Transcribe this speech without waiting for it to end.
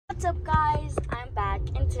What's up guys, I'm back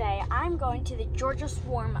and today I'm going to the Georgia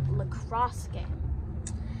Swarm lacrosse game.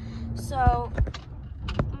 So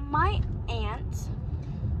my aunt,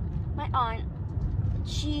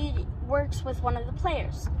 she works with one of the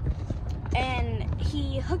players and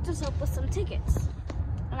he hooked us up with some tickets.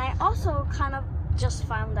 And I also kind of just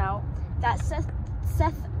found out that Seth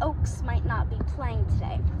Oaks might not be playing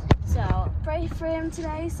today. So pray for him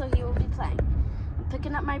today so he will be playing. I'm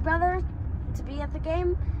picking up my brother to be at the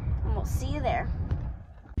game and we'll see you there.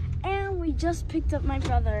 And we just picked up my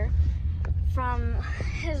brother from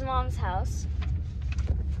his mom's house.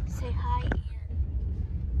 Say hi, Ian.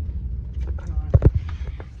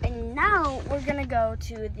 And now we're gonna go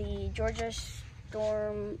to the Georgia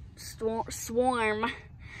Swarm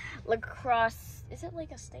lacrosse. Is it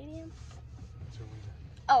like a stadium? It's arena.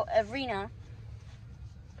 Oh, arena.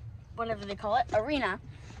 Whatever they call it, arena.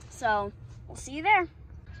 So we'll see you there.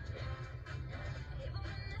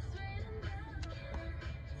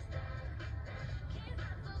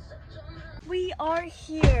 We are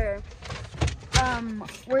here.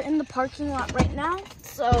 We're in the parking lot right now.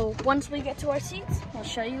 So once we get to our seats, we'll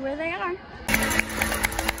show you where they are.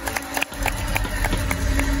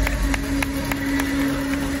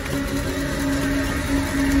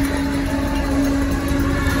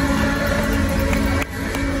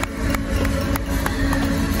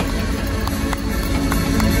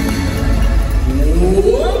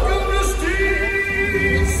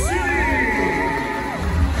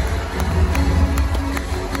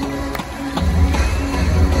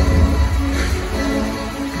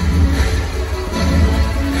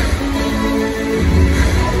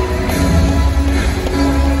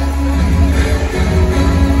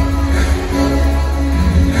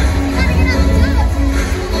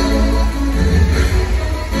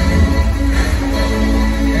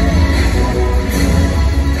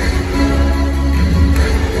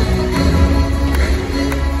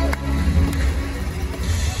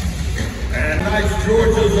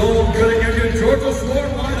 Georgia's own good Georgia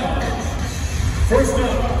Swarm lineups. First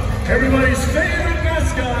up, everybody's favorite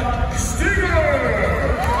mascot, Stinger!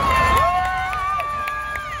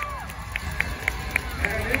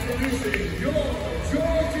 And introducing your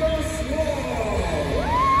Georgia Swarm.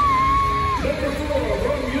 Number 4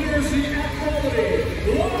 from University at Quality,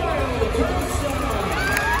 Lyle Thompson.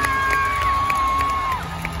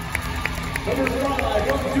 Number 5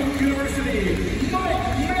 from Duke University, Mike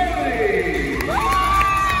Manley.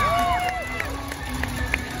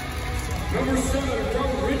 Number 7 from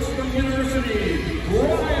Richmond University,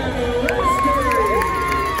 Brian Lester.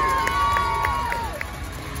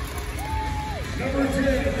 Number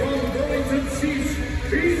 10 from Burlington Chiefs,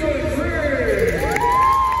 Ethan Free.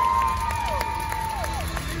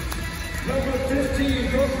 Number 15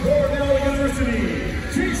 from Cornell University,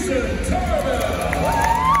 Jason Tarda.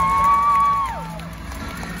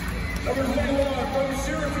 Number 21 from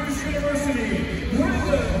Syracuse University,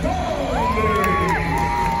 Brendan Bond.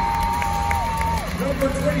 Number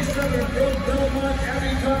 27 from Belmont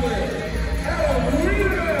Abbey College, Adam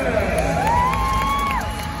Rivas.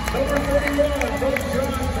 Number 31 from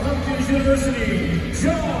Johns Hopkins University,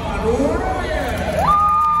 John Ryan.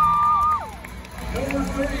 Number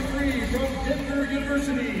 33 from Denver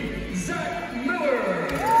University, Zach Miller.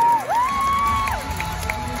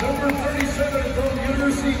 Number 37 from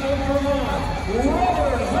University of Vermont,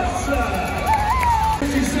 Robert Hudson.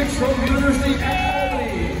 56 from University of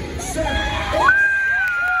Albany, Seth Oaks.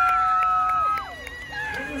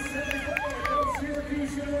 Number 74 from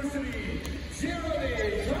Syracuse University, Jeremy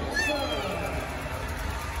Thompson.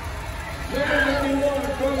 Number 91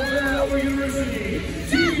 from Villanova University,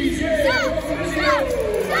 TJ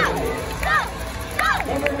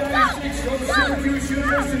Number 96 from Syracuse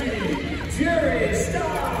University, Jerry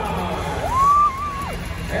Starr.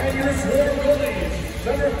 And your swarm goalies,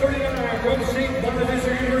 number 39 from St.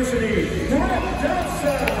 Bonaventure University, Brett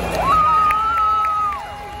Johnson.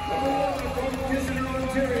 Number 1 from Kitchener,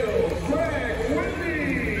 Ontario, Greg Whitney.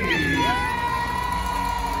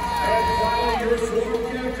 And finally, your swarm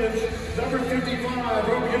captains, number 55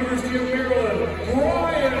 from University of Maryland,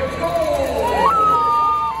 Brian Cole.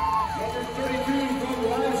 Number 32 from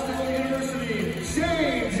Limestone University,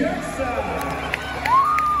 Shane Jackson.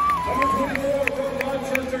 Number 24 from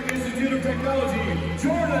Rochester Institute of Technology,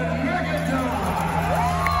 Jordan McIntyre.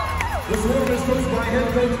 The Swarm is coached by head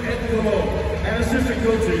coach Ed Colo and assistant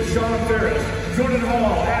coaches Sean Ferris, Jordan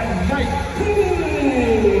Hall, and Mike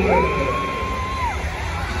Poole.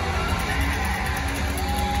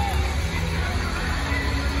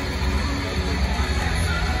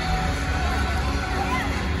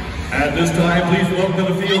 At this time, please welcome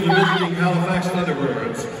to the field the visiting Halifax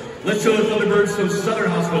Thunderbirds. Let's show the Thunderbirds some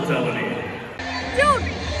Southern hospitality. Dude,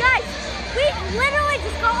 guys, we literally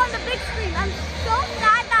just got on the big screen. I'm so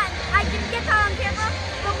sad that I didn't get that on camera,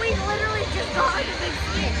 but we literally just got on the big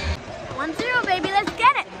screen. 1-0, baby, let's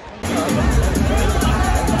get it.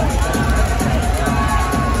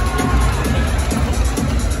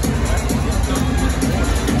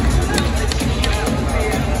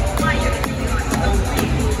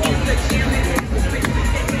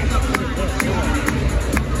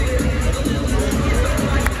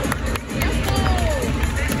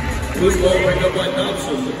 This ball picked up by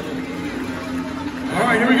Thompson. All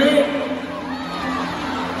right, here we go.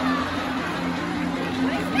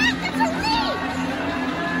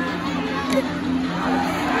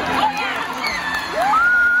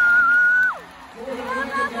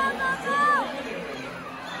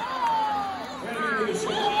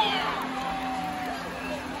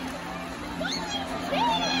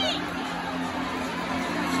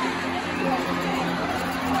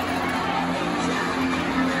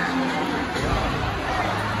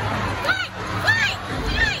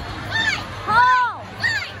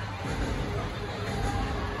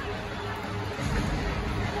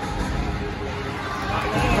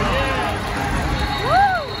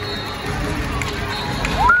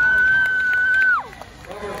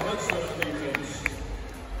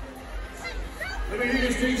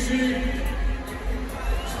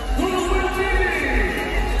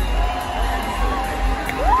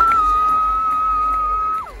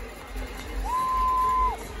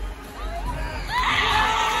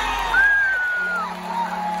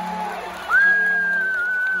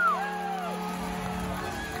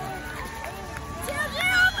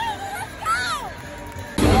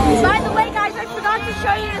 By the way, guys, I forgot to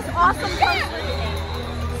show you this awesome poster.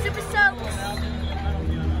 Super Soaks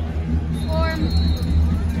Form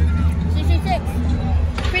 66.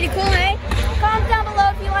 Pretty cool, eh? Comment down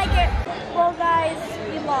below if you like it. Well, guys,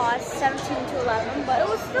 we lost 17-11, but it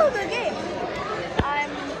was still a good game.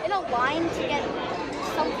 I'm in a line to get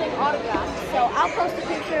something autographed, so I'll post a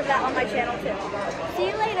picture of that on my channel too. See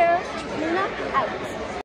you later. Luna out.